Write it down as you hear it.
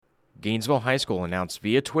Gainesville High School announced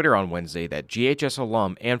via Twitter on Wednesday that GHS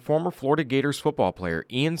alum and former Florida Gators football player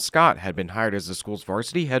Ian Scott had been hired as the school's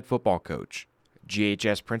varsity head football coach.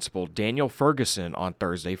 GHS principal Daniel Ferguson on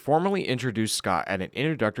Thursday formally introduced Scott at an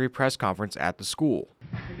introductory press conference at the school.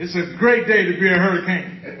 It's a great day to be a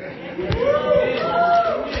Hurricane.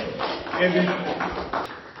 And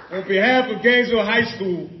on behalf of Gainesville High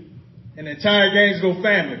School and the entire Gainesville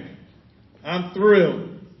family, I'm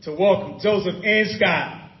thrilled to welcome Joseph N.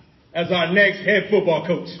 Scott as our next head football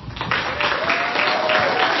coach.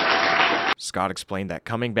 Scott explained that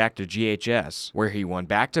coming back to GHS, where he won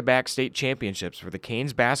back-to-back state championships for the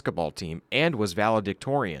Canes basketball team and was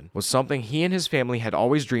valedictorian, was something he and his family had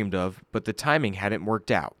always dreamed of, but the timing hadn't worked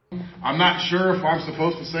out. I'm not sure if I'm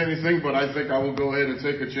supposed to say anything, but I think I will go ahead and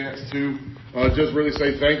take a chance to just really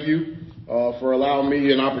say thank you for allowing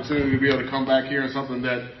me an opportunity to be able to come back here and something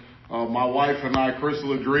that my wife and I,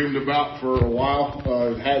 Crystal, have dreamed about for a while.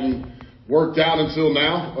 It hadn't worked out until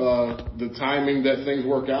now. The timing that things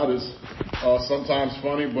work out is sometimes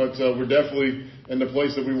funny, but we're definitely in the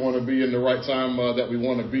place that we want to be in the right time that we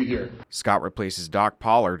want to be here. Scott replaces Doc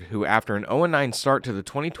Pollard, who after an 0-9 start to the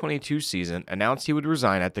 2022 season announced he would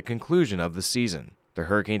resign at the conclusion of the season. The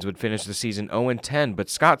Hurricanes would finish the season 0-10, but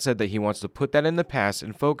Scott said that he wants to put that in the past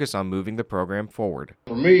and focus on moving the program forward.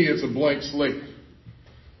 For me, it's a blank slate,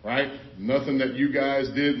 right? Nothing that you guys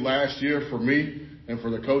did last year for me and for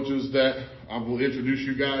the coaches that I will introduce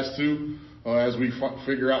you guys to as we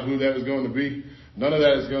figure out who that is going to be. None of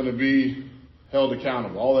that is going to be held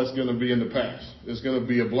accountable. All that's going to be in the past. It's going to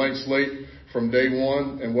be a blank slate from day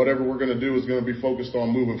one, and whatever we're going to do is going to be focused on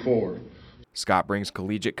moving forward. Scott brings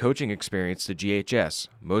collegiate coaching experience to GHS.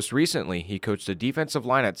 Most recently, he coached the defensive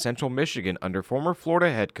line at Central Michigan under former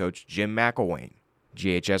Florida head coach Jim McElwain.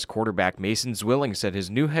 GHS quarterback Mason Zwilling said his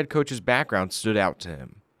new head coach's background stood out to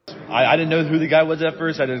him. I didn't know who the guy was at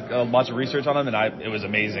first. I did a bunch of research on him, and it was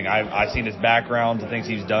amazing. I've seen his background, the things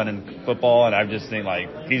he's done in football, and I just think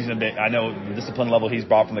he's going to be. I know the discipline level he's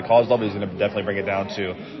brought from the college level, he's going to definitely bring it down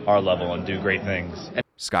to our level and do great things.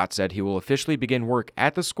 Scott said he will officially begin work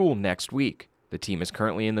at the school next week. The team is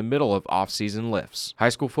currently in the middle of off-season lifts. High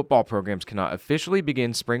school football programs cannot officially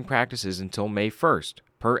begin spring practices until May 1st,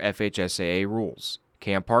 per FHSAA rules.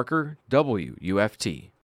 Cam Parker, WUFT.